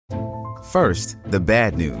First, the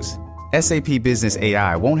bad news. SAP Business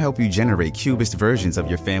AI won't help you generate cubist versions of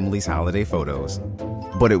your family's holiday photos.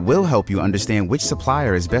 But it will help you understand which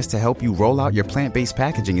supplier is best to help you roll out your plant-based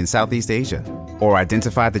packaging in Southeast Asia, or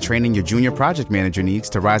identify the training your junior project manager needs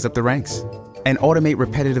to rise up the ranks, and automate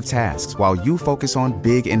repetitive tasks while you focus on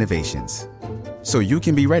big innovations, so you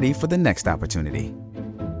can be ready for the next opportunity.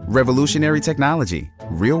 Revolutionary technology,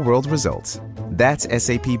 real-world results. That's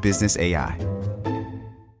SAP Business AI.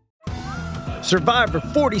 Survivor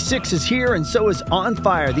 46 is here, and so is On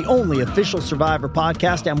Fire, the only official Survivor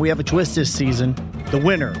podcast, and we have a twist this season. The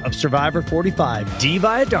winner of Survivor 45, Dee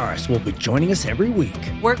Valladares, will be joining us every week.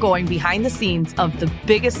 We're going behind the scenes of the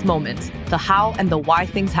biggest moments, the how and the why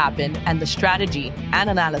things happen, and the strategy and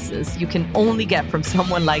analysis you can only get from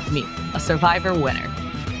someone like me, a Survivor winner.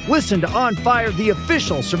 Listen to On Fire, the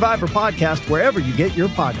official Survivor podcast, wherever you get your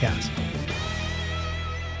podcast.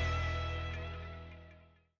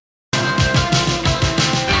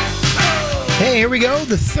 Hey, here we go.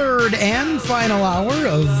 The third and final hour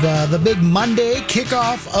of the big Monday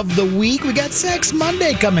kickoff of the week. We got Sex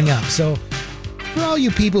Monday coming up. So for all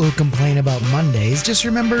you people who complain about Mondays, just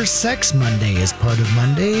remember Sex Monday is part of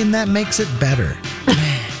Monday, and that makes it better.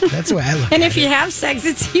 That's the way I look at it. And if you have sex,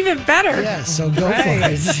 it's even better. Yeah, so go for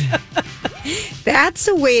it. That's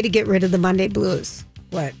a way to get rid of the Monday blues.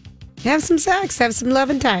 What? Have some sex. Have some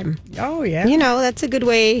loving time. Oh, yeah. You know, that's a good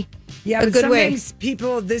way. Yeah, a but good way. sometimes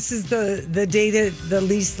people, this is the day that the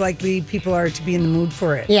least likely people are to be in the mood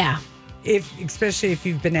for it. Yeah. Especially if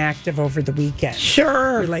you've been active over the weekend.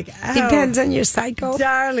 Sure. You're like, oh, depends on your cycle.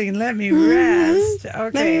 Darling, let me rest. Okay.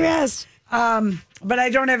 Let me rest. But I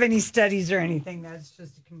don't have any studies or anything. That's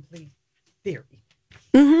just a complete theory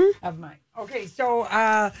of mine. Okay, so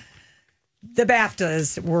the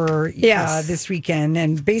BAFTAs were this weekend,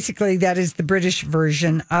 and basically that is the British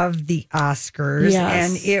version of the Oscars. Yes.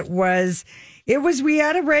 And it was we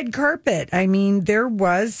had a red carpet. I mean, there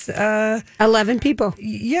was 11 people.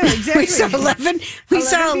 Yeah, exactly. We saw 11. We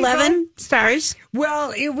saw 11 stars.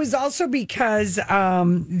 Well, it was also because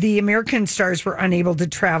the American stars were unable to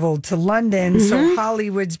travel to London, so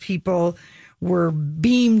Hollywood's people were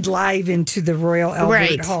beamed live into the Royal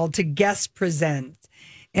Albert Hall to guest present.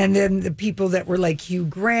 And then the people that were like Hugh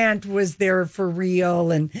Grant was there for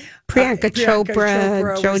real, and Priyanka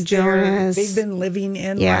Chopra, Joe Jonas. They've been living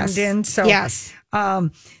in London, so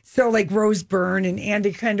so like Rose Byrne and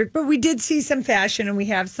Andy Kendrick. But we did see some fashion, and we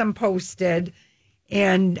have some posted.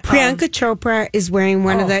 And Priyanka Chopra is wearing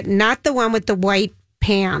one of the, not the one with the white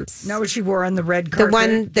pants. No, she wore on the red carpet. The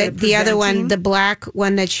one that the other one, the black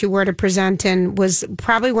one that she wore to present in, was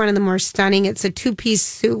probably one of the more stunning. It's a 2-piece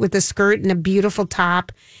suit with a skirt and a beautiful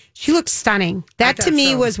top. She looks stunning. That to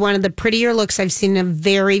me was one of the prettier looks I've seen in a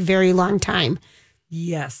very, very long time.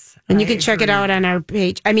 Yes. And you can check it out on our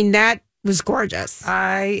page. I mean, that was gorgeous.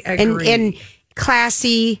 I agree. And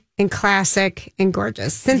classy and classic and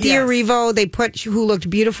gorgeous. Cynthia Erivo, who looked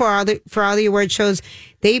beautiful for all the award shows,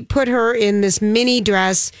 they put her in this mini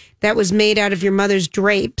dress that was made out of your mother's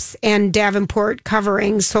drapes and Davenport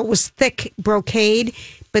coverings. So it was thick brocade,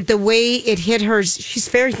 but the way it hit her, she's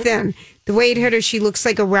very thin. The way it hit her, she looks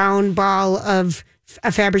like a round ball of a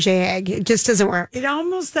Fabergé egg. It just doesn't work.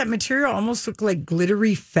 That material almost looked like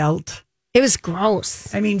glittery felt. It was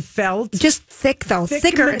gross. I mean, felt. Just thick, though.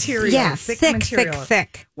 Thicker material. Yeah, thick material.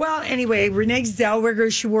 Thick. Well, anyway, Renee Zellweger,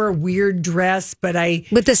 she wore a weird dress,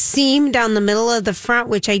 with the seam down the middle of the front,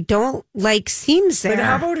 which I don't like seams there. But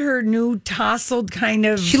how about her new tousled kind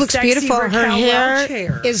of She looks sexy beautiful. Raquel Her Welch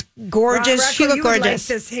hair is gorgeous. Rocco, she looked you gorgeous. Would like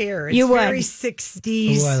this hair. It's you very would.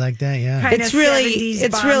 60s. Oh, I like that, yeah. It's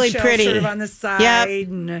really pretty. Sort of on the side.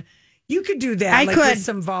 And you could do that. I could. With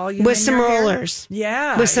some volume. With in some your hair. rollers.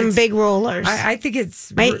 Yeah. With some big rollers. I think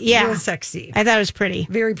it's real sexy. I thought it was pretty.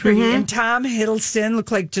 Very pretty. And Tom Hiddleston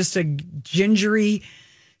looked like just a gingery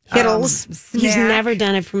Hiddles. He's never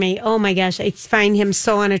done it for me. Oh my gosh. I find him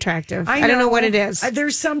so ununattractive. I don't know what it is.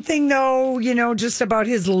 There's something though, just about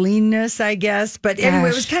his leanness, I guess. But anyway,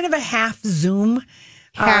 it was kind of a half Zoom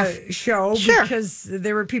show because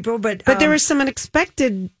there were people, but there were some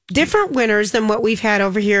unexpected different winners than what we've had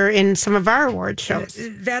over here in some of our award shows.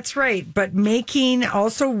 That's right. But Making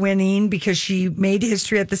also winning because she made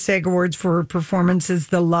history at the SAG Awards for her performance as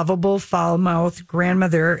the lovable foul-mouthed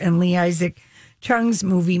grandmother in Lee Isaac Chung's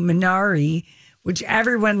movie Minari, which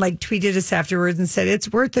everyone tweeted us afterwards and said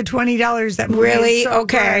it's worth the $20. That movie really is so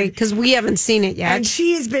okay because we haven't seen it yet. And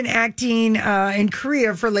she has been acting in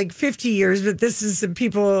Korea for 50 years, but this is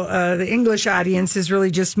the English audience is really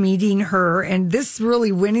just meeting her, and this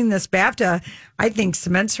really winning this BAFTA, I think,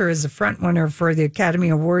 cements her as a front runner for the Academy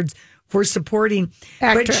Awards for supporting.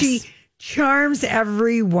 Actress. But she charms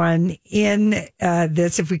everyone in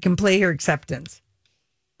this. If we can play her acceptance.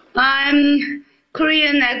 I'm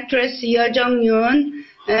Korean actress Yeo Jung-yoon,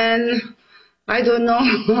 and I don't know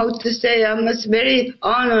how to say. I'm very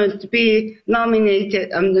honored to be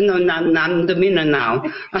nominated. I'm the winner now.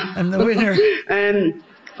 I'm the winner.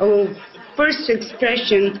 First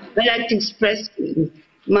expression, I'd like to express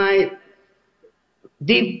my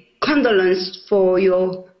deep condolence for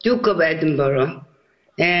your Duke of Edinburgh.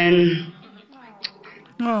 And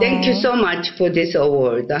thank you so much for this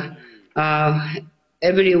award.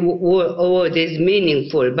 Every award is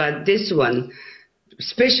meaningful, but this one,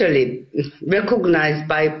 especially recognized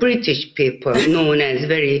by British people, known as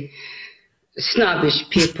very snobbish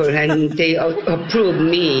people, and they approve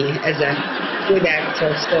me as a good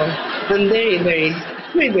actor. So I'm very, very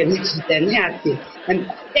privileged and happy.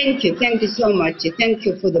 And thank you so much. Thank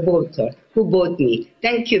you for the voter who voted me.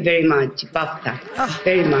 Thank you very much, BAFTA.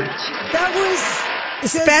 Very much. That was...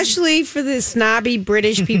 Especially for the snobby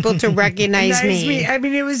British people to recognize me. I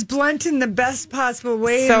mean, it was blunt in the best possible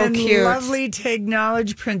way. So and then cute. Lovely to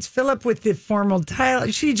acknowledge Prince Philip with the formal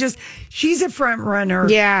title. She's a front runner.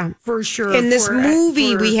 Yeah. For sure. In this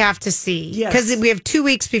movie, we have to see. Because we have 2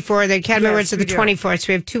 weeks before. The Academy Awards are the 24th. So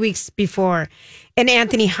we have 2 weeks before. And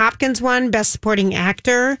Anthony Hopkins won Best Supporting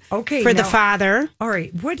Actor for The Father. All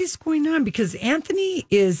right. What is going on? Because Anthony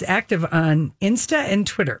is active on Insta and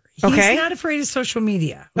Twitter. He's not afraid of social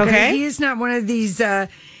media. Okay. He is not one of these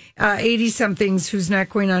 80-somethings who's not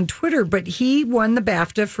going on Twitter, but he won the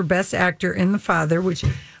BAFTA for Best Actor in The Father, which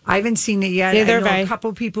I haven't seen it yet. Neither I know have I. a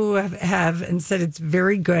couple people who have and said it's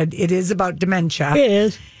very good. It is about dementia. It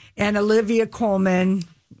is. And Olivia Colman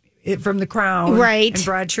from The Crown. Right. And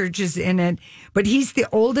Broadchurch is in it. But he's the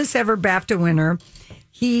oldest ever BAFTA winner.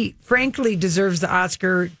 He frankly deserves the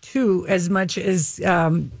Oscar too, as much as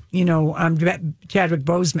Chadwick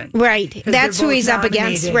Boseman. Right. That's who he's up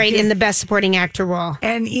against, right, in the Best Supporting Actor role.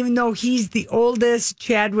 And even though he's the oldest,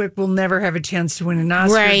 Chadwick will never have a chance to win an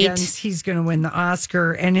Oscar against. He's going to win the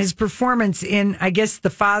Oscar. And his performance in, I guess,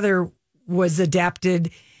 The Father was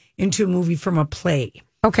adapted into a movie from a play.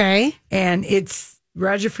 Okay. And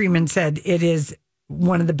Roger Freeman said it is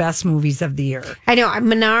one of the best movies of the year. I know.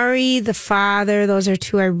 Minari, The Father, those are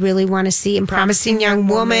two I really want to see. And Promising Young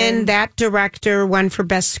Woman, that director won for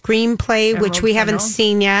Best Screenplay, which we haven't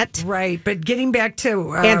seen yet. Right. But getting back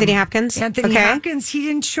to Anthony Hopkins. Anthony Hopkins, he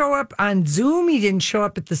didn't show up on Zoom. He didn't show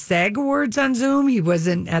up at the SAG Awards on Zoom. He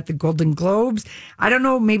wasn't at the Golden Globes. I don't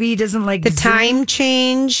know. Maybe he doesn't like the Zoom. time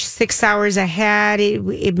change, 6 hours ahead.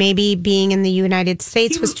 It maybe being in the United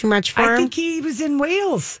States was too much for him. I think he was in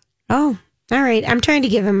Wales. Oh, all right. I'm trying to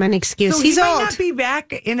give him an excuse. So he's he old. might not be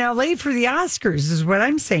back in LA for the Oscars, is what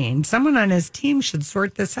I'm saying. Someone on his team should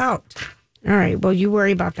sort this out. All right. Well, you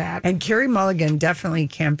worry about that. And Carey Mulligan definitely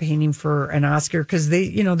campaigning for an Oscar because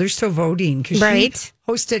they're still voting. Cause she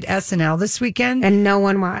hosted SNL this weekend. And no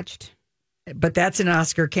one watched. But that's an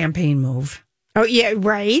Oscar campaign move. Oh, yeah,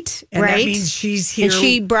 right. And that means she's here. And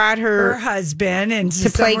she brought her husband and to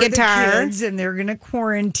play guitar. The kids, and they're going to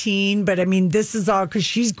quarantine. But I mean, this is all because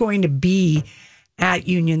she's going to be at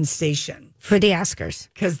Union Station for the Oscars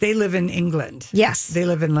because they live in England. Yes. They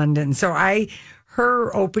live in London. So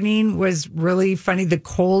her opening was really funny. The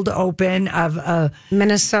cold open of a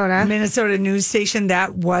Minnesota news station.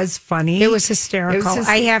 That was funny. It was hysterical.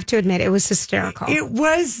 I have to admit, it was hysterical. It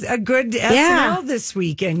was a good SNL this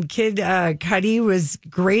week. And Kid Cudi was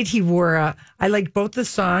great. He wore I liked both the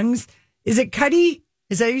songs. Is it Cudi?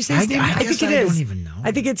 Is that you say his name? I think it is. I don't even know.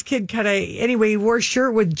 I think it's Kid Cudi. Anyway, he wore a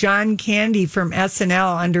shirt with John Candy from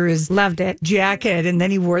SNL under his jacket, and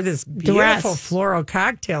then he wore this beautiful floral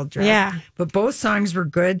cocktail dress. Yeah. But both songs were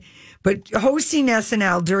good. But hosting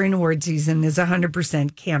SNL during award season is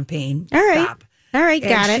 100% campaign. All right. Stop. All right,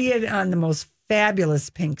 got it. She had on the most fabulous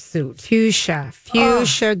pink suit.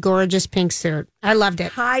 Fuchsia, gorgeous pink suit. I loved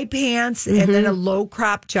it. High pants and then a low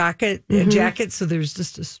crop jacket, so there's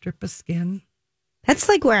just a strip of skin. That's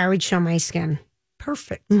like where I would show my skin.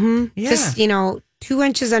 Perfect. Mm-hmm. Yeah. Just, 2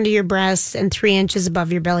 inches under your breasts and 3 inches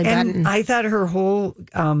above your belly button. And I thought her whole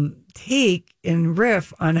take and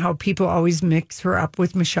riff on how people always mix her up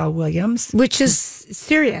with Michelle Williams. Which is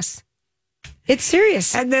serious. It's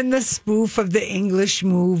serious. And then the spoof of the English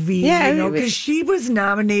movie. Yeah. Because she was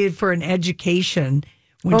nominated for an Education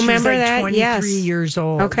when she was like 23 years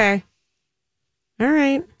old. Okay. All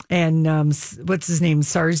right. And what's his name?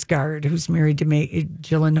 Sarsgaard, who's married to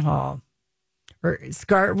Gyllenhaal. Or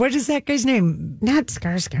what is that guy's name? Not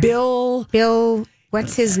Skarsgård. Bill.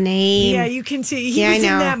 What's his name? Yeah, you can see he was in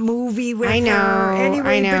that movie with her.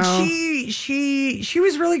 Anyway, but she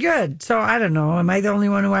was really good. So I don't know. Am I the only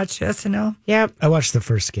one who watched SNL? Yep. I watched the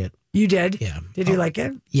first skit. You did? Yeah. Did you like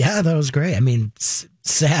it? Yeah, that was great. I mean,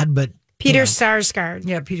 sad, but Peter Sarsgaard.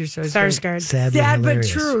 Yeah, Peter Sarsgaard. sad but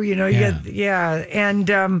true. You know, and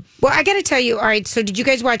well, I got to tell you. All right, so did you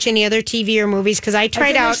guys watch any other TV or movies? Because I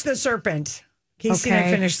tried out The Serpent. Casey and I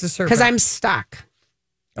finished The Serpent because I'm stuck.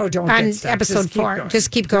 Oh, don't on get stuck. episode 4.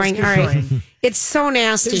 Just keep going. All right, it's so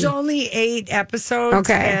nasty. There's only 8 episodes.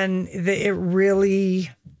 Okay, and it really.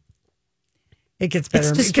 It gets better.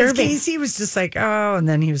 It's disturbing. Because Casey was just like, oh, and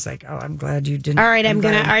then he was like, oh, I'm glad you didn't. All right,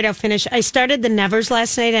 I'll finish. I started The Nevers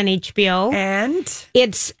last night on HBO. And?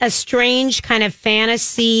 It's a strange kind of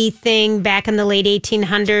fantasy thing back in the late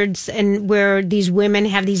 1800s, and where these women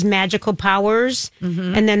have these magical powers,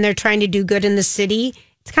 and then they're trying to do good in the city.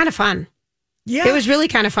 It's kind of fun. Yeah. It was really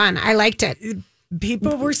kind of fun. I liked it.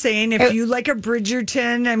 People were saying if you like a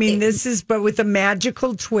Bridgerton, I mean, this is, but with a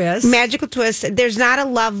magical twist. Magical twist. There's not a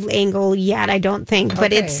love angle yet, I don't think,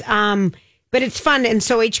 but it's fun. And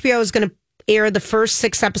so HBO is going to air the first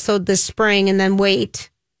 6 episodes this spring, and then wait,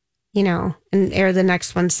 and air the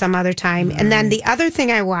next one some other time. And then the other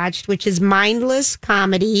thing I watched, which is mindless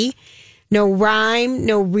comedy, no rhyme,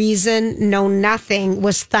 no reason, no nothing,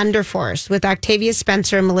 was Thunder Force with Octavia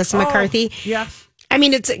Spencer and Melissa McCarthy. Yeah. I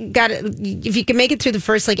mean, it's got, if you can make it through the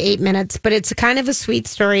first 8 minutes, but it's kind of a sweet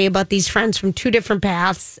story about these friends from 2 different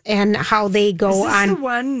paths and how they go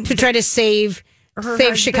on to try to save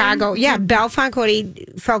Chicago. Yeah, Belle Falcone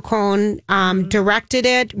directed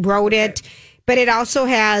it, wrote it, but it also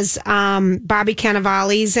has Bobby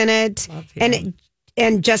Cannavale's in it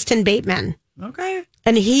and Justin Bateman. Okay.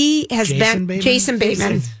 And he has Jason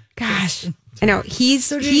Bateman. Gosh. I know he's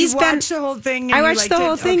been the whole thing. I watched the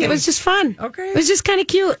whole thing. Okay. It was just fun. Okay, it was just kind of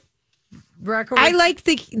cute. Rocco, I liked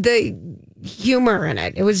the humor in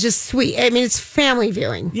it. It was just sweet. I mean, it's family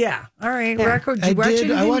viewing. Yeah. All right, yeah. Rocco, did you watch it?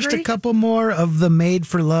 I watched a couple more of the Made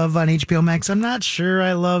for Love on HBO Max. I'm not sure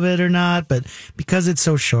I love it or not, but because it's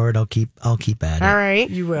so short, I'll keep at it. All right,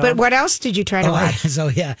 you will. But what else did you try to watch? He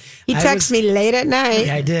texted me late at night.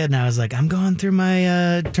 Yeah, I did, and I was like, I'm going through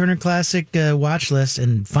my Turner Classic watch list,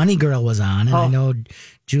 and Funny Girl was on, and I know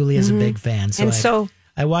Julia's a big fan, so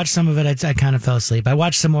I watched some of it. I kind of fell asleep. I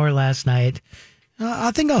watched some more last night.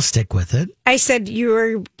 I think I'll stick with it. I said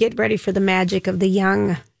get ready for the magic of the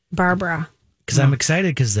young Barbara. Because I'm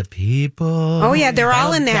excited because the people. Oh yeah, they're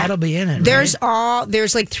all in that. That'll be in it. There's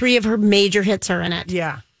 3 of her major hits are in it.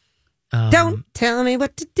 Yeah. Don't tell me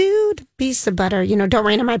what to do to piece of butter. Don't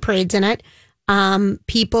rain on my parade's in it.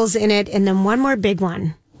 People's in it, and then one more big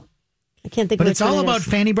one. I can't think. But it's all about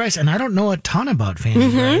Fanny Brice, and I don't know a ton about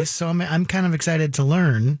Fanny Brice, so I'm kind of excited to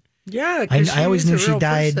learn. Yeah, I always knew she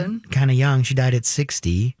died kind of young. She died at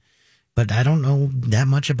 60, but I don't know that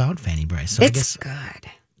much about Fanny Brice. So It's I guess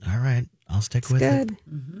good. All right, I'll stick with it.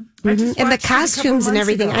 Mm-hmm. And the costumes and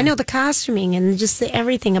everything. I know the costuming and just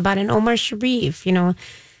everything about an Omar Sharif. Yeah,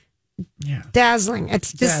 dazzling.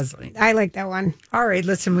 It's just dazzling. I like that one. All right,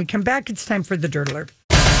 listen. We come back. It's time for the Dirt Alert.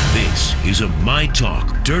 This is a My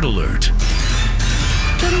Talk Dirt Alert.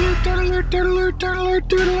 Dirt Alert, Dirt Alert, Dirt Alert, Dirt Alert,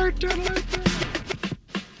 Dirt Alert, Dirt Alert.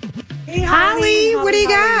 Hey, Holly, what do you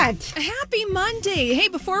got? Happy Monday. Hey,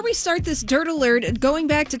 before we start this Dirt Alert, going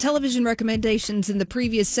back to television recommendations in the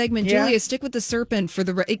previous segment, Julia, stick with The Serpent for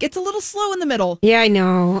it gets a little slow in the middle. Yeah, I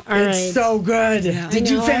know. It's so good. Yeah. Did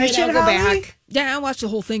you finish it, Holly? Go back. Yeah, I watched the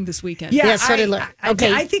whole thing this weekend. Yeah, so did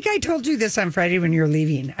okay. I think I told you this on Friday when you were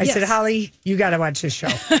leaving. I said, Holly, you got to watch this show.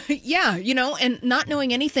 Yeah, and not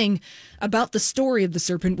knowing anything about the story of The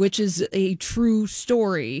Serpent, which is a true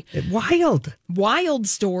story. Wild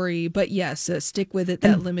story, but yes, stick with it,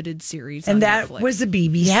 that limited series and on that Netflix. Was a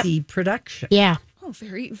BBC production. Yeah. Oh,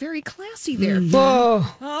 very, very classy there. Whoa.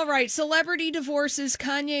 All right. Celebrity divorces.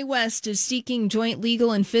 Kanye West is seeking joint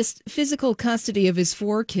legal and physical custody of his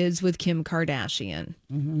 4 kids with Kim Kardashian.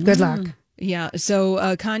 Mm-hmm. Good luck. Yeah. So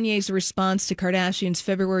Kanye's response to Kardashian's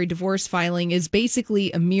February divorce filing is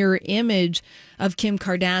basically a mirror image of Kim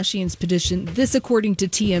Kardashian's petition. This, according to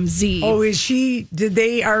TMZ. Oh, is she? Have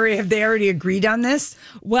they already agreed on this?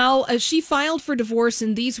 Well, she filed for divorce,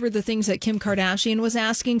 and these were the things that Kim Kardashian was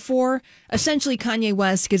asking for. Essentially, Kanye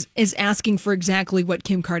West is asking for exactly what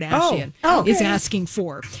Kim Kardashian is asking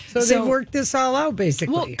for. So they worked this all out,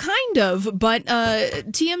 basically. Well, kind of, but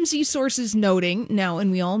TMZ sources noting now, and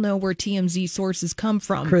we all know where TMZ sources come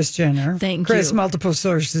from. Kris Jenner. Thank Kris, you. multiple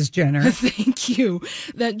sources Jenner. Thank you.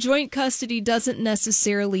 That joint custody doesn't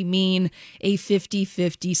necessarily mean a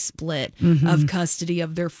 50-50 split of custody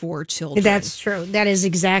of their 4 children. That's true. That is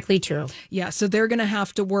exactly true. Yeah, so they're going to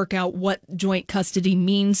have to work out what joint custody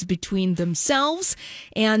means between themselves,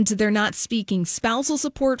 and they're not speaking spousal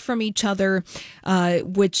support from each other,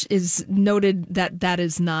 which is noted that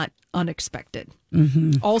is not unexpected.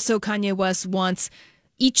 Also, Kanye West wants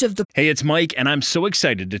each of the... Hey, it's Mike, and I'm so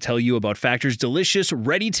excited to tell you about Factor's delicious,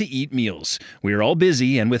 ready-to-eat meals. We are all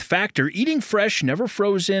busy, and with Factor, eating fresh, never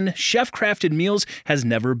frozen, chef-crafted meals has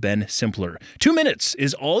never been simpler. 2 minutes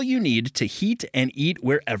is all you need to heat and eat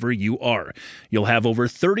wherever you are. You'll have over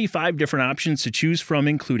 35 different options to choose from,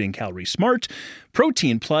 including Calorie Smart,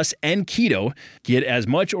 Protein Plus, and Keto. Get as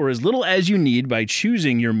much or as little as you need by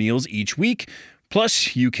choosing your meals each week.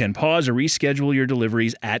 Plus, you can pause or reschedule your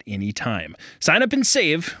deliveries at any time. Sign up and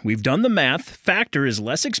save. We've done the math. Factor is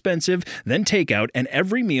less expensive than takeout, and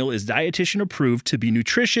every meal is dietitian approved to be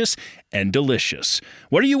nutritious and delicious.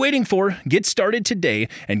 What are you waiting for? Get started today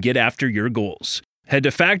and get after your goals. Head to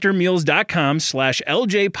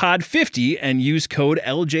factormeals.com/LJPod50 and use code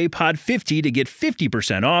LJPod50 to get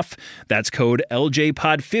 50% off. That's code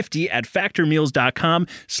LJPod50 at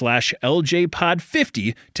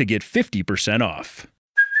factormeals.com/LJPod50 to get 50% off.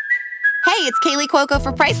 Hey, it's Kaylee Cuoco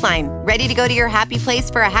for Priceline. Ready to go to your happy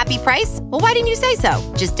place for a happy price? Well, why didn't you say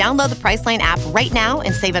so? Just download the Priceline app right now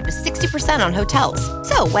and save up to 60% on hotels.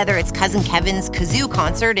 So whether it's Cousin Kevin's Kazoo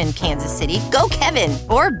Concert in Kansas City, go Kevin,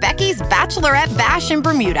 or Becky's Bachelorette Bash in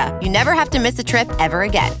Bermuda, you never have to miss a trip ever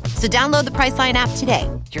again. So download the Priceline app today.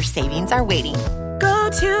 Your savings are waiting. Go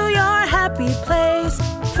to your happy place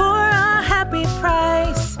for a happy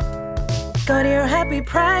price. Go to your happy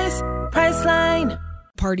price, Priceline.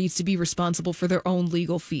 Parties to be responsible for their own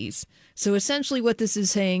legal fees. So essentially what this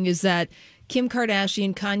is saying is that Kim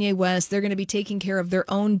Kardashian, Kanye West, they're going to be taking care of their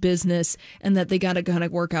own business and that they got to kind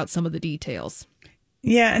of work out some of the details.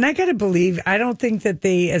 Yeah, and I got to believe, I don't think that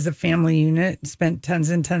they, as a family unit, spent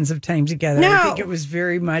tons and tons of time together. No. I think it was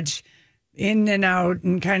very much in and out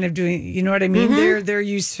and kind of doing, you know what I mean? Mm-hmm. They're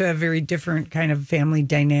used to a very different kind of family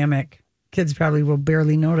dynamic. Kids probably will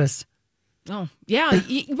barely notice. Oh, yeah.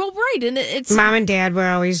 Well, right. And it's... Mom and Dad were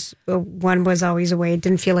always, one was always away. It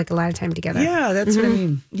didn't feel like a lot of time together. Yeah, that's what I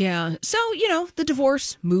mean. Yeah. So, the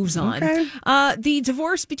divorce moves on. Okay. The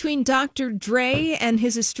divorce between Dr. Dre and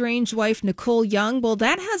his estranged wife, Nicole Young, well,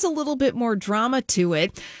 that has a little bit more drama to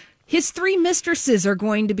it. His 3 mistresses are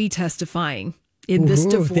going to be testifying in this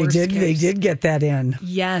divorce case. They did get that in.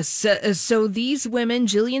 Yes. So these women,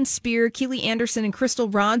 Jillian Spear, Keely Anderson, and Crystal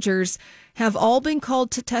Rogers, have all been called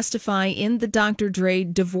to testify in the Dr. Dre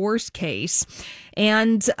divorce case.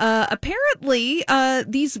 And apparently,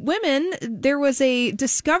 these women, there was a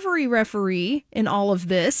discovery referee in all of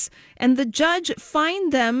this, and the judge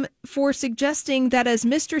fined them for suggesting that as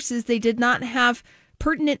mistresses, they did not have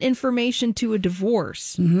pertinent information to a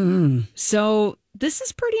divorce. Mm-hmm. So this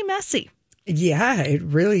is pretty messy. Yeah, it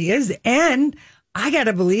really is. And I got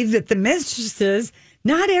to believe that the mistresses,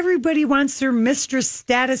 not everybody wants their mistress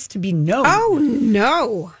status to be known. Oh,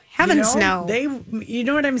 no. Heavens, no. You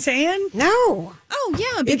know what I'm saying? No. Oh,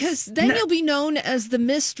 yeah, because then you'll be known as the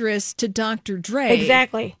mistress to Dr. Dre.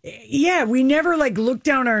 Exactly. Yeah, we never look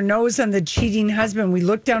down our nose on the cheating husband. We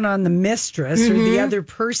look down on the mistress or the other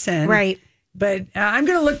person. Right. But I'm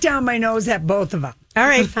going to look down my nose at both of them. All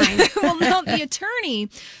right, fine. Well, now, the attorney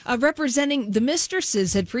representing the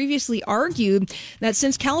mistresses had previously argued that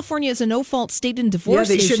since California is a no-fault state in divorce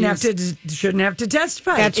they issues, shouldn't have to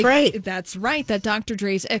testify. That's right. That's right. That Dr.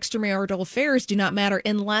 Dre's extramarital affairs do not matter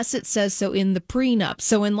unless it says so in the prenup.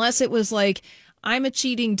 So unless it was like, I'm a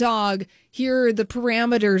cheating dog, here are the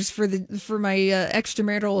parameters for my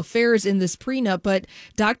extramarital affairs in this prenup. But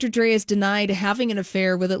Dr. Dre has denied having an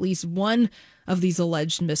affair with at least one of these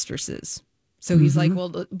alleged mistresses. So he's like,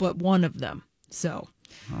 well, but one of them. So.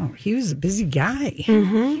 Oh, he was a busy guy.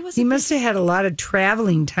 Mm-hmm. He must have had a lot of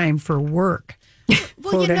traveling time for work.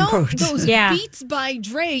 Well, those Beats by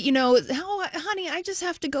Dre, honey, I just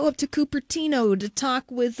have to go up to Cupertino to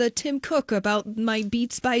talk with Tim Cook about my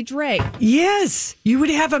Beats by Dre. Yes, you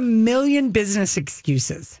would have a million business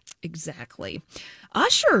excuses. Exactly.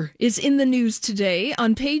 Usher is in the news today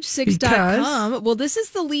on page6.com. Well, this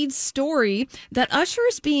is the lead story that Usher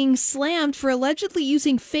is being slammed for allegedly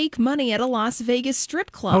using fake money at a Las Vegas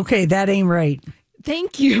strip club. Okay, that ain't right.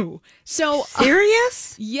 Thank you. So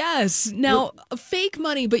serious? Yes. Now, fake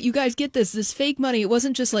money, but you guys get this fake money. It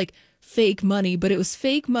wasn't just like fake money, but it was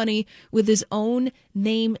fake money with his own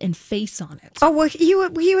name and face on it. Oh, well,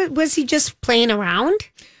 was he just playing around?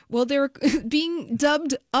 Well, they were being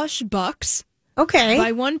dubbed Ush Bucks. Okay.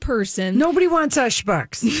 By one person. Nobody wants Ush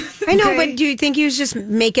Bucks. I know, but do you think he was just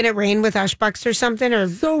making it rain with Ush Bucks or something? Or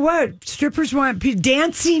so what? Strippers want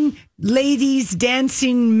dancing ladies,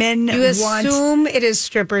 dancing men. You assume it is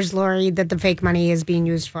strippers, Lori, that the fake money is being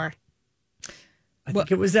used for. I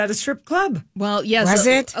think it was at a strip club. Well, yes. Was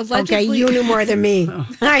it? Allegedly. Okay, you knew more than me.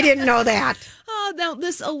 I didn't know that. Now,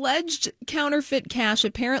 this alleged counterfeit cash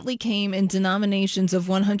apparently came in denominations of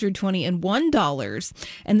 $120 and $1,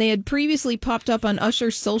 and they had previously popped up on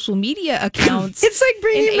Usher's social media accounts. It's like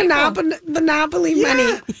bringing Monopoly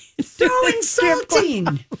money. So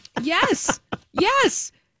insulting. Yes.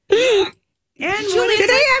 And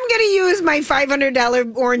today I'm going to use my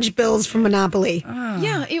 $500 orange bills from Monopoly.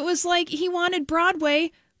 Yeah, it was like he wanted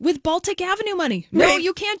Broadway with Baltic Avenue money. No,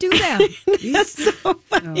 you can't do that. That's so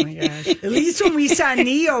funny. Oh my gosh. At least when we saw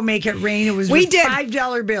Neo make it rain, it was with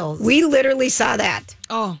 $5 bills. We literally saw that.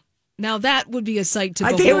 Oh, now that would be a sight to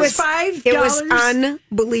I behold. think it was $5. It was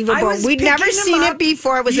unbelievable. We'd never seen it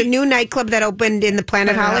before. It was a new nightclub that opened in the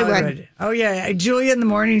Planet Hollywood. Oh, yeah. Julia in the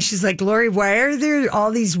morning, she's like, Lori, why are there all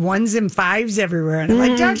these 1s and 5s everywhere? And I'm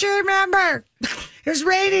like, don't you remember? It was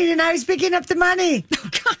raining and I was picking up the money.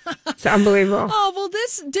 It's unbelievable. Oh, well,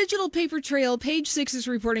 this digital paper trail, Page 6 is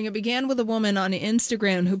reporting it began with a woman on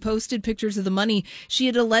Instagram who posted pictures of the money she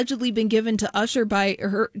had allegedly been given to Usher by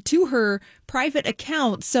her private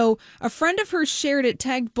account. So a friend of hers shared it,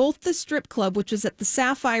 tagged both the strip club, which was at the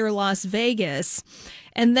Sapphire Las Vegas,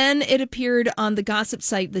 and then it appeared on the gossip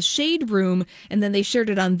site The Shade Room, and then they shared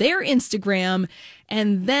it on their Instagram,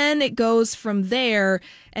 and then it goes from there,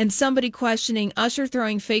 and somebody questioning Usher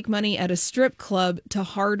throwing fake money at a strip club to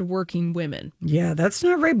hardworking women. Yeah, that's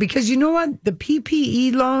not right, because you know what? The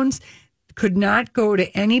PPE loans could not go to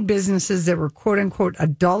any businesses that were quote-unquote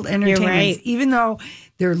adult entertainments, right. Even though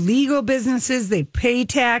they're legal businesses, they pay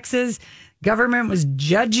taxes. Government was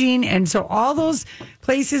judging, and so all those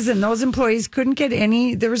places and those employees couldn't get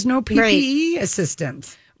any. There was no PPE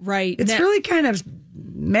assistance. Right. It's really kind of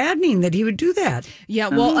maddening that he would do that. Yeah,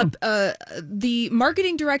 well, the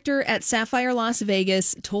marketing director at Sapphire Las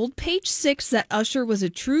Vegas told Page 6 that Usher was a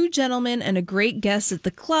true gentleman and a great guest at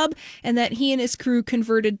the club, and that he and his crew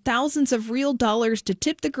converted thousands of real dollars to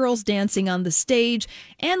tip the girls dancing on the stage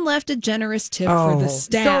and left a generous tip for the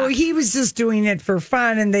staff. So he was just doing it for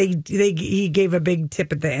fun, and he gave a big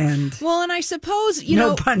tip at the end. Well, and I suppose,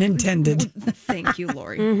 no pun intended. Thank you,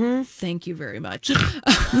 Lori. Thank you very much.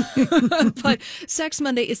 But Sex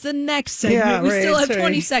Monday is the next segment. Yeah, we still have 20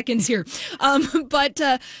 right. seconds here. But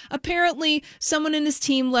apparently someone in his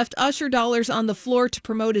team left Usher dollars on the floor to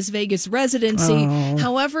promote his Vegas residency.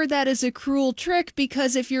 However, that is a cruel trick,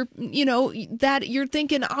 because if you're, that you're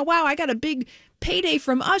thinking, oh, wow, I got a big payday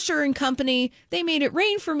from Usher and company. They made it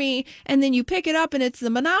rain for me. And then you pick it up and it's the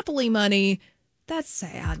Monopoly money. That's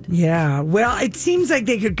sad. Yeah. Well, it seems like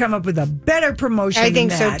they could come up with a better promotion. I think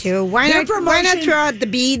than so that. too. Why not throw out the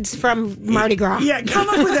beads from Mardi Gras? Yeah, come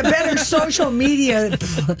up with a better social media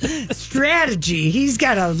strategy. He's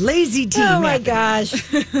got a lazy team. Oh my gosh.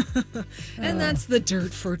 And that's the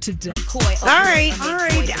dirt for today. All right.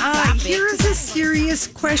 Here is a serious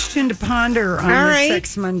question to ponder on the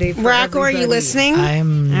Sex Monday for Rocco, are everybody. you listening?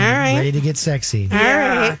 I'm ready to get sexy. All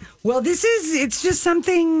right. Well, it's just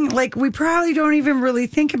something like we probably don't even really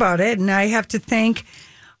think about it. And I have to thank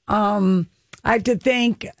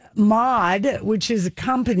Maud, which is a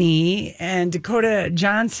company, and Dakota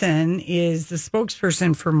Johnson is the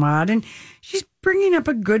spokesperson for Maud. And she's bringing up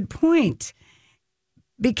a good point,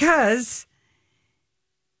 because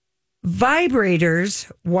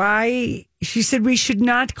vibrators, why she said we should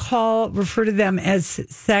not refer to them as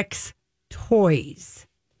sex toys,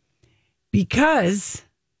 because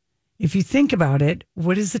if you think about it,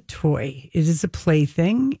 what is a toy? It is a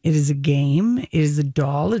plaything. It is a game. It is a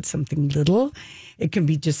doll. It's something little. It can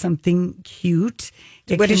be just something cute.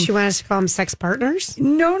 Does she want us to call them sex partners?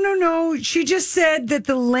 No. She just said that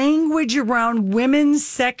the language around women's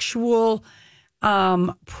sexual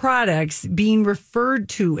products being referred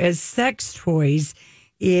to as sex toys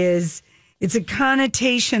it's a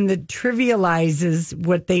connotation that trivializes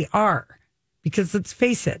what they are. Because let's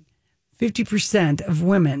face it, 50% of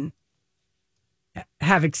women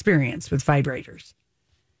have experience with vibrators.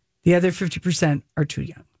 The other 50% are too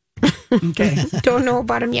young. Okay. Don't know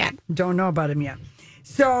about them yet.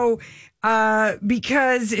 So,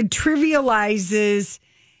 because it trivializes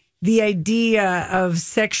the idea of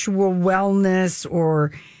sexual wellness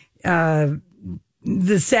or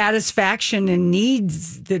the satisfaction and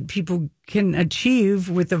needs that people can achieve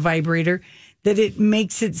with a vibrator, that it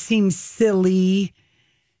makes it seem silly.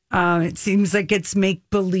 It seems like it's make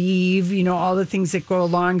believe, all the things that go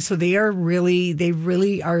along. So they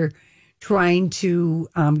really are trying to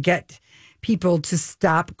get people to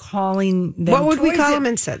stop calling them. What would we call them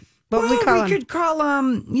instead? What would we call them? We could call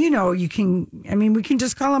them, we can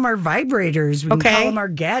just call them our vibrators. We can call them our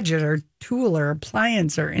gadget, our tool, our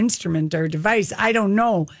appliance, our instrument, our device. I don't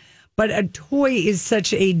know. But a toy is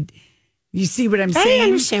you see what I'm saying? I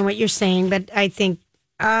understand what you're saying, but I think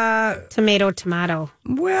Tomato.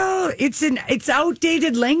 Well, it's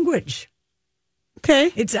outdated language.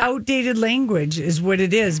 Okay. It's outdated language is what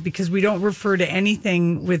it is, because we don't refer to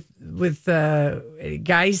anything with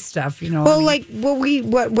guy stuff, you know. Well,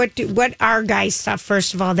 what are guy stuff,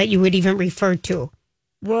 first of all, that you would even refer to?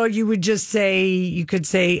 Well, you could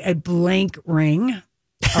say a blank ring,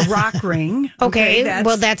 a rock ring. Okay,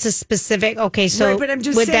 that's a specific. Okay, so right, but I'm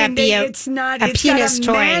just would saying that be it's not a it's penis got a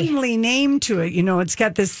toy? manly name to it. You know, it's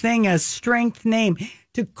got this thing, a strength name.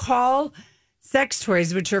 To call sex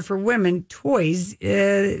toys, which are for women, toys.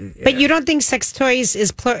 But you don't think sex toys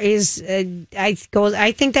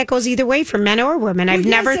I think that goes either way for men or women. I've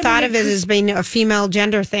never thought of it as being a female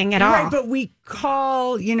gender thing at all. Right, but we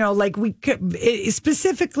call,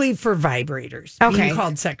 specifically for vibrators, being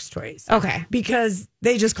called sex toys. Okay. Because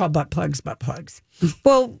they just call butt plugs.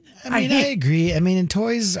 Well, I agree. I mean, and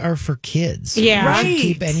toys are for kids. Yeah. We should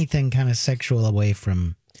keep anything kind of sexual away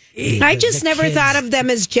from... I just never thought of them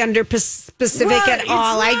as gender specific at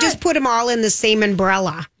all. I just put them all in the same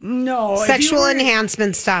umbrella. No. Sexual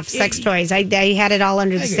enhancement stuff, sex toys. I had it all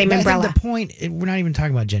under the same umbrella. I think the point, we're not even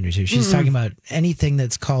talking about genders here. She's talking about anything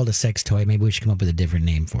that's called a sex toy. Maybe we should come up with a different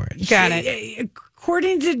name for it. Got it.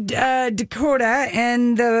 According to Dakota,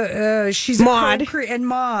 and she's Maud. And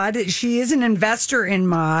Maud, she is an investor in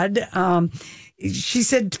Maud. She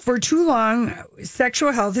said, for too long,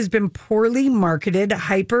 sexual health has been poorly marketed,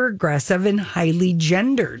 hyper aggressive, and highly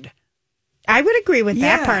gendered. I would agree with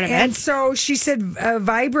that part of it. And so she said,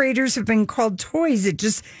 vibrators have been called toys. It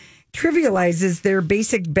just trivializes their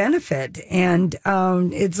basic benefit. And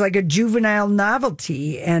it's like a juvenile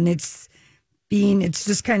novelty. And it's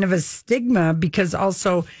just kind of a stigma, because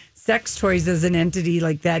also sex toys as an entity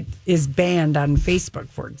like that is banned on Facebook,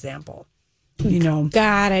 for example. You know,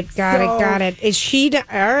 got it. Is she all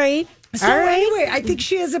right? So anyway, I think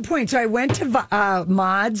she has a point. So I went to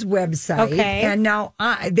Maud's website, and now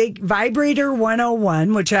they Vibrator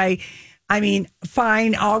 101, which I mean,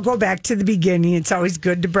 fine. I'll go back to the beginning. It's always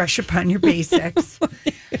good to brush upon your basics.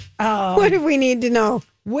 What do we need to know?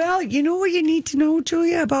 Well, you know what you need to know,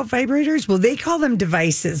 Julia, about vibrators? Well, they call them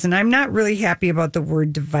devices, and I'm not really happy about the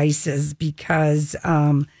word devices, because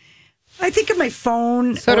I think of my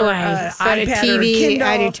phone, so do I. So iPad, TV, or Kindle,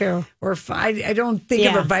 I do too. Or I don't think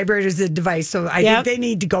of a vibrator as a device, so I think they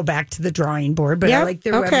need to go back to the drawing board. But I like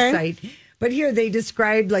their website. But here they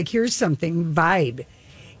described, here's something, Vibe.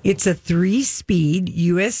 It's a 3-speed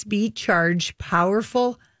USB charged,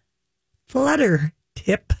 powerful flutter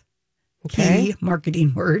tip. Key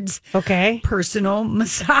marketing words. Personal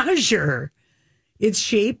massager. Its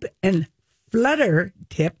shape and flutter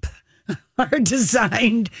tip are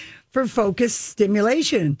designed for focused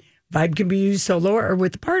stimulation. Vibe can be used solo or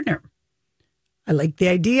with a partner. I like the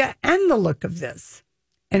idea and the look of this.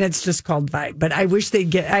 And it's just called Vibe. But I wish they'd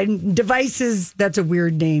devices, that's a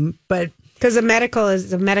weird name, but... Because a medical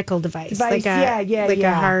is a medical device. Like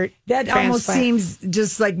a heart That transplant. almost seems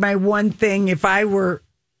just like my one thing if I were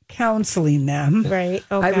counseling them. Right.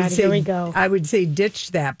 Oh, God, here we go. I would say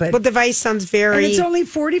ditch that. But device sounds very... And it's only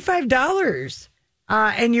 $45.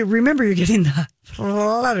 And you remember, you're getting the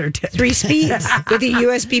flutter tip. 3 speeds with a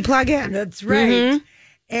USB plug-in. That's right. Mm-hmm.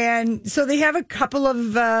 And so they have a couple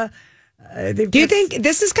of... Do you think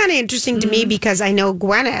this is kind of interesting to me, because I know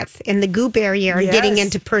Gwyneth in the Goop area are getting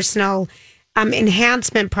into personal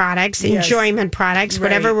enhancement products, enjoyment products,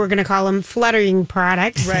 whatever we're going to call them, fluttering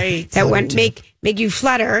products, that make you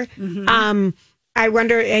flutter. Mm-hmm. I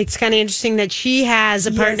wonder, it's kind of interesting that she has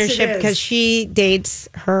a partnership because she dates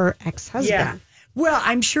her ex-husband. Yeah. Well,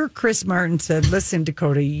 I'm sure Chris Martin said, listen,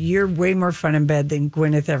 Dakota, you're way more fun in bed than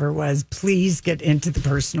Gwyneth ever was. Please get into the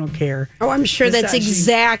personal care. Oh, I'm sure that's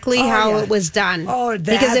exactly how it was done. Oh,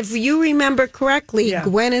 because if you remember correctly,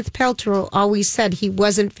 Gwyneth Paltrow always said he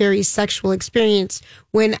wasn't very sexual experienced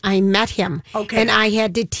when I met him. Okay. And I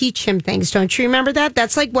had to teach him things. Don't you remember that?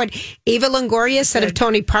 That's like what Eva Longoria said of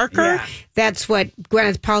Tony Parker. Yeah. That's what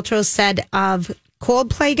Gwyneth Paltrow said of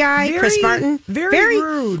Coldplay guy, Chris Martin. Very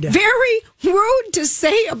rude. Very rude to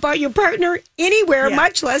say about your partner anywhere,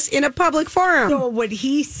 much less in a public forum. So what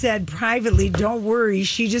he said privately, don't worry,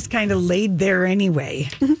 she just kind of laid there anyway.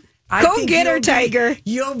 Go get her, Tiger.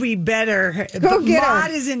 You'll be better. Go get her.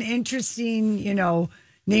 Maud is an interesting,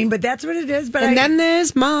 name, but that's what it is. But then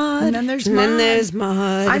there's Maud. And then there's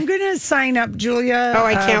Maud. I'm going to sign up, Julia. Oh,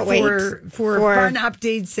 I can't wait. For fun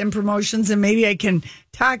updates and promotions, and maybe I can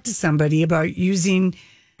talk to somebody about using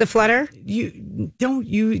The flutter?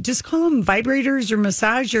 You just call them vibrators or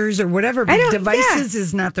massagers or whatever. But devices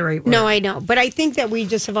is not the right word. No, I know. But I think that we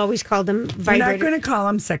just have always called them vibrators. We're not going to call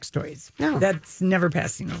them sex toys. No. That's never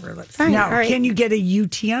passing over lips. Fine, now, right. Can you get a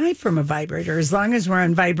UTI from a vibrator as long as we're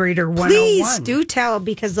on vibrator 101? Please do tell,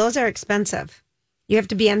 because those are expensive. You have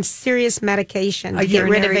to be on serious medication to get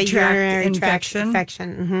rid of a urinary tract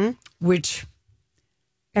infection. Mm-hmm. Which...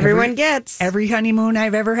 Everyone gets. Every honeymoon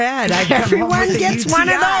I've ever had. Everyone gets one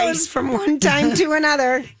of those from one time to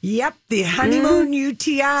another. Yep. The honeymoon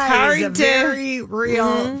UTI is a very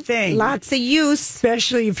real thing. Lots of use.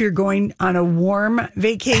 Especially if you're going on a warm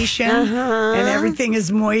vacation and everything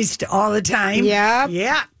is moist all the time. Yep.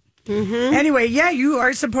 Yeah. Mm-hmm. Anyway, you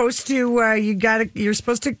are supposed to, wash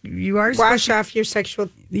off your sexual,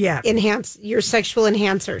 your sexual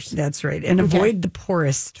enhancers. That's right. And avoid the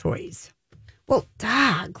porous toys. Well,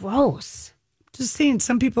 gross. Just saying,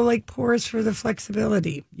 some people like porous for the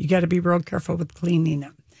flexibility. You got to be real careful with cleaning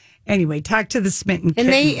them. Anyway, talk to the smitten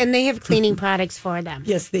kitten. And they have cleaning products for them.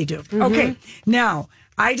 Yes, they do. Mm-hmm. Okay, now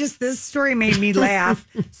this story made me laugh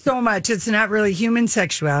so much. It's not really human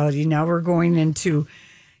sexuality. Now we're going into,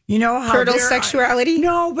 how turtle sexuality.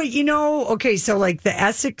 No, but okay, so like the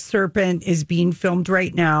Essex serpent is being filmed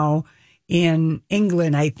right now in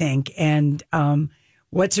England, I think, and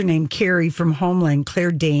what's her name? Carrie from Homeland,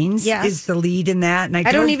 Claire Danes is the lead in that. And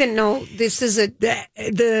I don't even know. This is it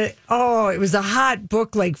was a hot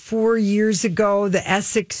book like 4 years ago, The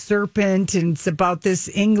Essex Serpent, and it's about this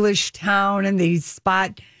English town, and they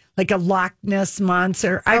spot like a Loch Ness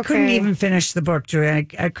monster. I couldn't even finish the book, Joy.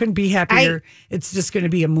 I couldn't be happier. It's just going to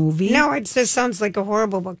be a movie. No, it just sounds like a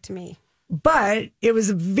horrible book to me. But it was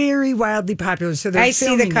very wildly popular. So I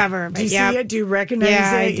see the cover. Do you see it? Do you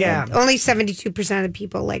recognize it? Yeah. Only 72% of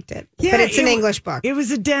people liked it. Yeah, but it's an English book. It was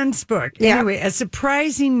a dense book. Yeah. Anyway, a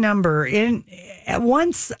surprising number.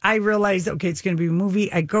 Once I realized, okay, it's going to be a movie,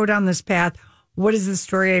 I go down this path. What is the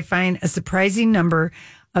story? I find a surprising number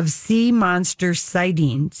of sea monster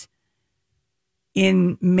sightings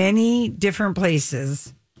in many different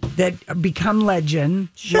places that become legend.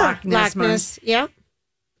 Sure. Loch Ness. Yeah.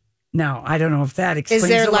 Now, I don't know if that explains. Is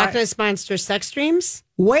there Loch Ness monster sex dreams?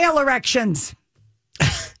 Whale erections.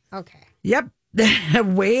 Okay. Yep.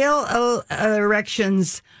 Whale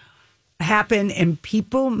erections happen and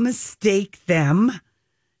people mistake them.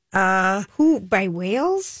 Who, by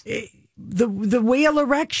whales? The whale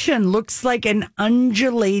erection looks like an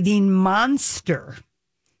undulating monster.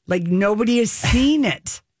 Like nobody has seen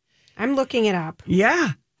it. I'm looking it up.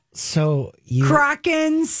 Yeah. So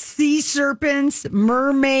Krakens, sea serpents,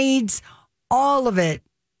 mermaids, all of it.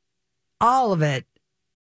 All of it.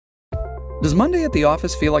 Does Monday at the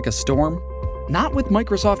office feel like a storm? Not with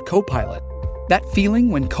Microsoft Copilot. That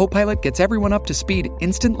feeling when Copilot gets everyone up to speed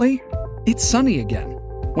instantly? It's sunny again.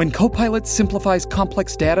 When Copilot simplifies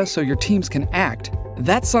complex data so your teams can act,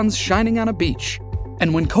 that sun's shining on a beach.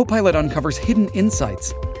 And when Copilot uncovers hidden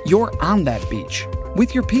insights, you're on that beach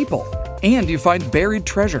with your people. And you find buried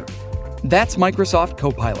treasure. That's Microsoft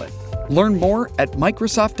Copilot. Learn more at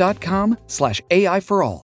Microsoft.com/AI for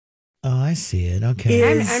all. Oh, I see it.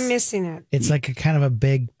 Okay. I'm missing it. It's like a kind of a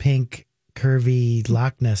big, pink, curvy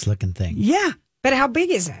Loch Ness looking thing. Yeah. But how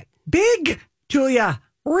big is it? Big, Julia.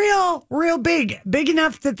 Real big. Big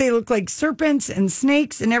enough that they look like serpents and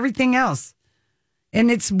snakes and everything else.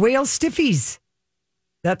 And it's whale stiffies.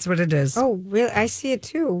 That's what it is. Oh, really? I see it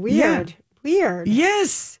too. Weird.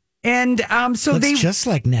 Yes. And so looks they just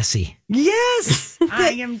like Nessie. Yes,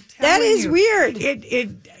 I am. That is weird.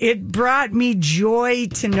 It brought me joy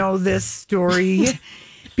to know this story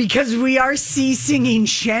because we are sea singing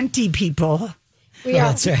shanty people.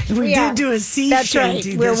 That's right. We did do a sea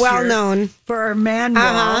shanty. Right. We're well known for our man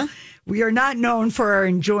wall. We are not known for our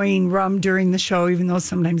enjoying rum during the show, even though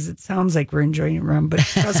sometimes it sounds like we're enjoying rum. But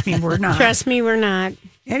trust me, we're not. Trust me, we're not.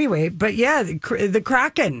 Anyway, but yeah, the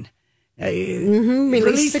Kraken.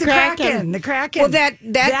 Release the Kraken. The Kraken. Well,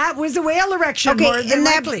 that was a whale erection. Okay, more than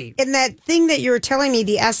likely. And that thing that you were telling me,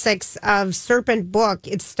 the Essex of Serpent book,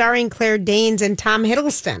 it's starring Claire Danes and Tom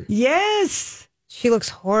Hiddleston. Yes, she looks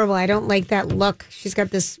horrible. I don't like that look. She's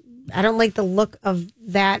got this. I don't like the look of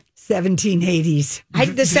that 1780s. I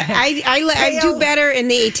do better in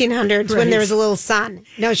the 1800s when there was a little sun.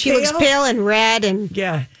 No, she looks pale and red and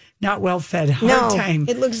not well fed. Hard time.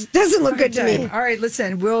 It doesn't look good to me. All right,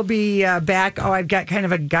 listen, we'll be back. Oh, I've got kind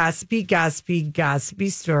of a gossipy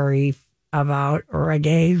story about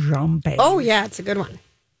reggae jambé. Oh, yeah, it's a good one.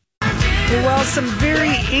 Well, some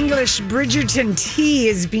very English Bridgerton tea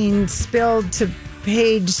is being spilled to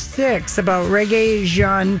page 6 about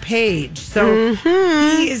Regé-Jean Page. So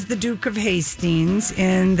he is the Duke of Hastings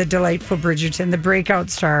in The Delightful Bridgerton, the breakout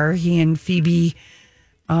star. He and Phoebe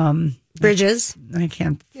Bridges. I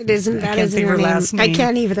can't. It isn't. That can't isn't think her of her name. last name. I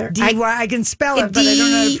can't either. I can spell it, but I don't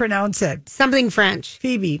know how to pronounce it. Something French.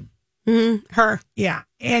 Phoebe. Her. Yeah.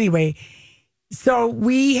 Anyway, so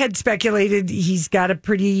we had speculated he was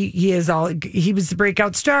the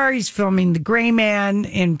breakout star. He's filming The Gray Man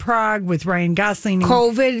in Prague with Ryan Gosling.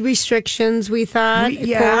 COVID restrictions, we thought.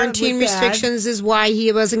 Quarantine restrictions is why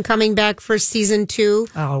he wasn't coming back for season 2.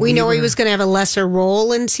 We know he was going to have a lesser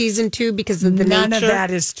role in season 2 because of the nature. None of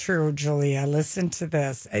that is true, Julia. Listen to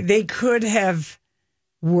this. They could have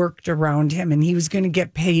worked around him, and he was going to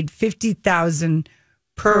get paid $50,000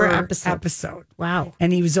 per episode. Wow.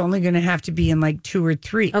 And he was only going to have to be in like 2 or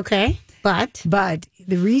 3. Okay. But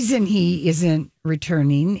the reason he isn't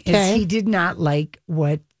returning is he did not like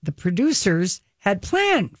what the producers had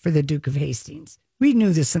planned for the Duke of Hastings. We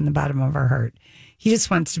knew this in the bottom of our heart. He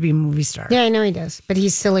just wants to be a movie star. Yeah, I know he does. But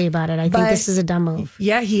he's silly about it. I think this is a dumb move.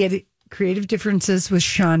 Yeah, he had creative differences with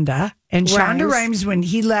Shonda. And Shonda Rhimes, when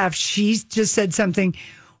he left, she just said something.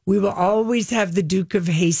 We will always have the Duke of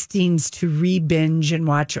Hastings to re-binge and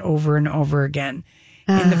watch over and over again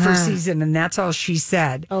in the first season. And that's all she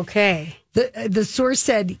said. Okay. The source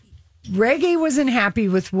said Regé wasn't happy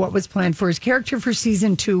with what was planned for his character for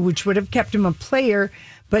season 2, which would have kept him a player,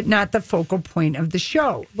 but not the focal point of the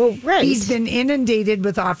show. Well, right. He's been inundated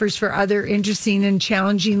with offers for other interesting and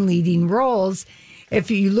challenging leading roles. If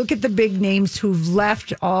you look at the big names who've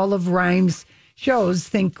left all of Rhimes' shows,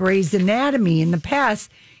 think Grey's Anatomy in the past,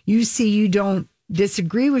 you see you don't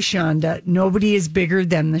disagree with Shonda. Nobody is bigger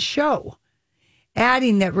than the show.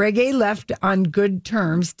 Adding that Regé left on good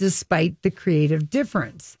terms despite the creative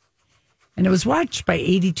difference. And it was watched by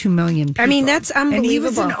 82 million people. I mean, that's unbelievable. And he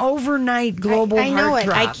was an overnight global I know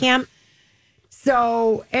heartthrob. I can't.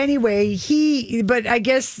 So anyway, but I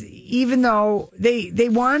guess even though they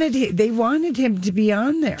wanted him to be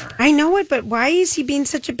on there. I know it, but why is he being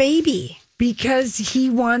such a baby? Because he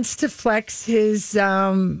wants to flex his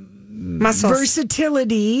muscles,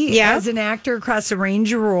 versatility as an actor across a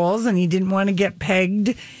range of roles, and he didn't want to get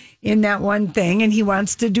pegged in that one thing. And he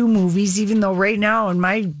wants to do movies, even though right now in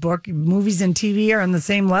my book, movies and TV are on the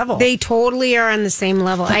same level. They totally are on the same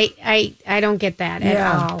level. I don't get that at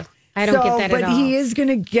all. I don't get that at all. But he is going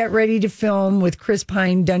to get ready to film with Chris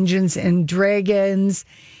Pine, Dungeons and Dragons,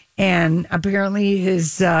 and apparently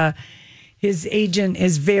his agent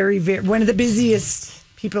is very, very one of the busiest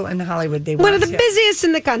people in Hollywood. One of the busiest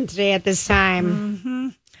in the country at this time. Mm-hmm.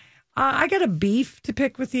 I got a beef to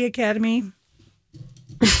pick with the Academy.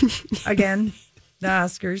 Again, the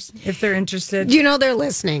Oscars, if they're interested. You know they're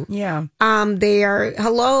listening. Yeah. They are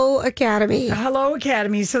Hello Academy. Hello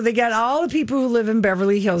Academy. So they got all the people who live in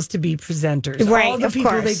Beverly Hills to be presenters. Right, all the of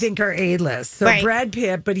people course. they think are A-list. So Brad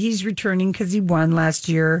Pitt, but he's returning because he won last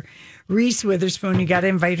year. Reese Witherspoon, you got to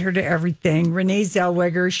invite her to everything. Renee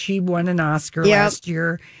Zellweger, she won an Oscar last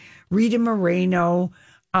year. Rita Moreno,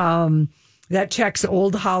 that checks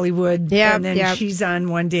old Hollywood. And then she's on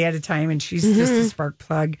One Day at a Time, and she's just a spark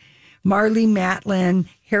plug. Marlee Matlin,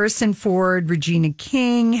 Harrison Ford, Regina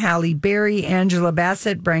King, Halle Berry, Angela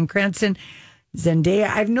Bassett, Bryan Cranston, Zendaya.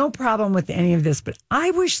 I have no problem with any of this, but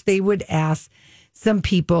I wish they would ask some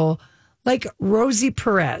people like Rosie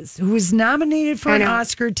Perez, who was nominated for an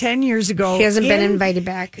Oscar 10 years ago. She hasn't been invited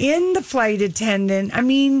back. In The Flight Attendant. I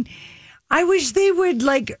mean, I wish they would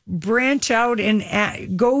like branch out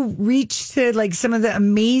and go reach to like some of the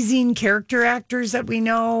amazing character actors that we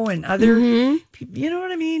know and other, you know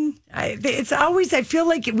what I mean? It's always, I feel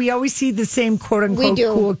like we always see the same quote unquote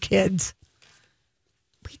cool kids.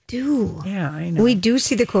 We do. Yeah, I know. We do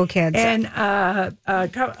see the cool kids. And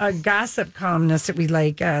a gossip columnist that we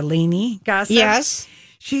like, Lainey Gossip. Yes.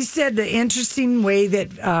 She said the interesting way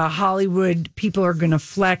that Hollywood people are going to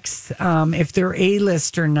flex if they're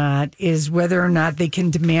A-list or not is whether or not they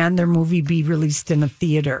can demand their movie be released in a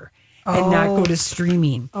theater and not go to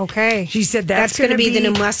streaming. Okay. She said that's going to be the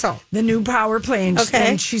new muscle. The new power play.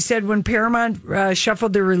 And she said when Paramount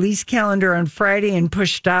shuffled their release calendar on Friday and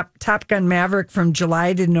pushed Top Gun Maverick from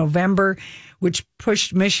July to November, which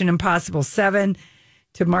pushed Mission Impossible 7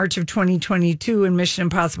 to March of 2022 and Mission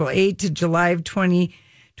Impossible 8 to July of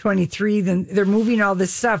 2023, then they're moving all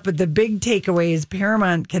this stuff. But the big takeaway is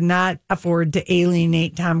Paramount cannot afford to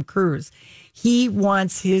alienate Tom Cruise. He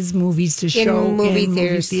wants his movies to show in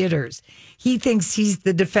movie theaters. He thinks he's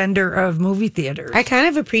the defender of movie theaters. I kind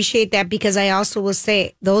of appreciate that because I also will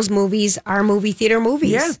say those movies are movie theater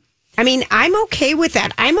movies. Yeah. I mean, I'm okay with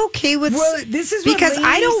that. I'm okay with this is what because Lainey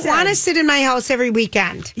I don't said. want to sit in my house every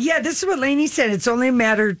weekend. Yeah, this is what Lainey said. It's only a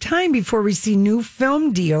matter of time before we see new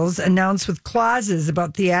film deals announced with clauses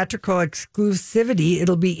about theatrical exclusivity.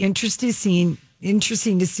 It'll be interesting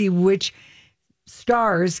to see which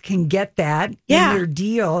stars can get that in their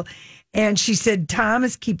deal. And she said Tom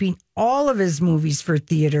is keeping all of his movies for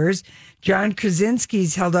theaters. John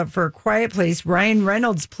Krasinski's held up for A Quiet Place. Ryan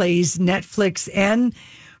Reynolds plays Netflix and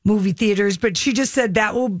movie theaters, but she just said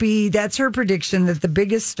that's her prediction that the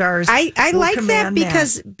biggest stars. I like that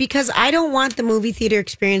because I don't want the movie theater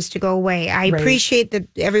experience to go away. I appreciate that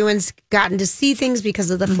everyone's gotten to see things because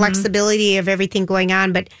of the flexibility of everything going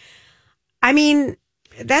on, but I mean,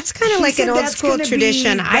 that's kind of like an old school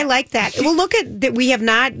tradition. I like that. Well, look at that. We have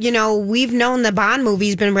not, we've known the Bond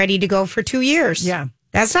movie's been ready to go for 2 years. Yeah.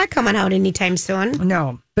 That's not coming out anytime soon.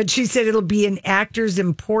 No, but she said it'll be an actor's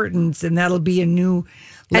importance, and that'll be a new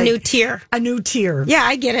tier. A new tier. Yeah,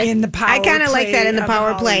 I get it. In the power I kind of like that in the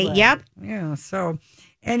power play. Hollywood. Yep. Yeah. So,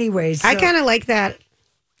 anyways. I kind of like that.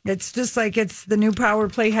 It's just like it's the new power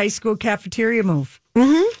play high school cafeteria move.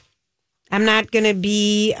 Mm-hmm. I'm not going to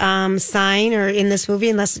be signed or in this movie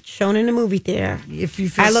unless it's shown in a movie theater. If you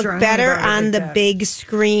feel I look strongly better about it on like the that. big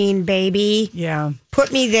screen, baby. Yeah.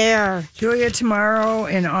 Put me there. Julia, tomorrow,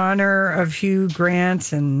 in honor of Hugh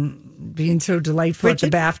Grant and being so delightful at the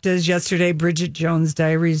BAFTAs yesterday, Bridget Jones'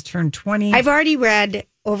 Diaries turned 20. I've already read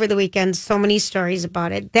over the weekend so many stories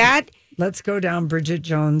about it. Let's go down Bridget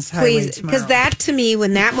Jones' highway please, tomorrow. because that to me,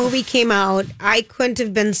 when that movie came out, I couldn't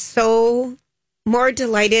have been so more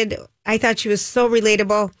delighted. I thought she was so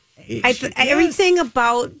relatable. Everything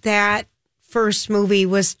about that first movie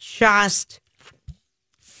was just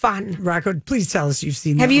fun. Rocco, please tell us you've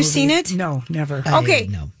seen that Have you movie. seen it? No, never. Okay.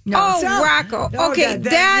 No. Rocco. No, okay,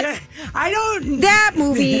 that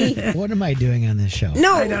movie. What am I doing on this show?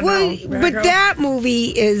 No, I don't know, but Rocco. that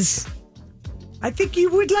movie is. I think you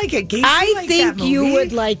would like it. Casey I liked think that you movie.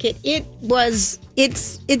 would like it.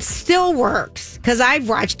 It still works because I've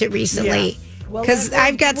watched it recently. Because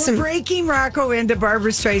I've got we're some breaking Rocco into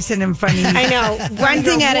Barbara Streisand and funny. I know. One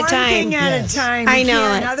thing at a time. One thing at a time. I know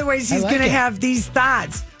Karen. it. Otherwise, he's like going to it. have these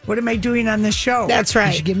thoughts. What am I doing on the show? That's You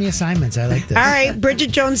right. should give me assignments. I like this. All right,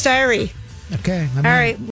 Bridget Jones' Diary. Okay. All right.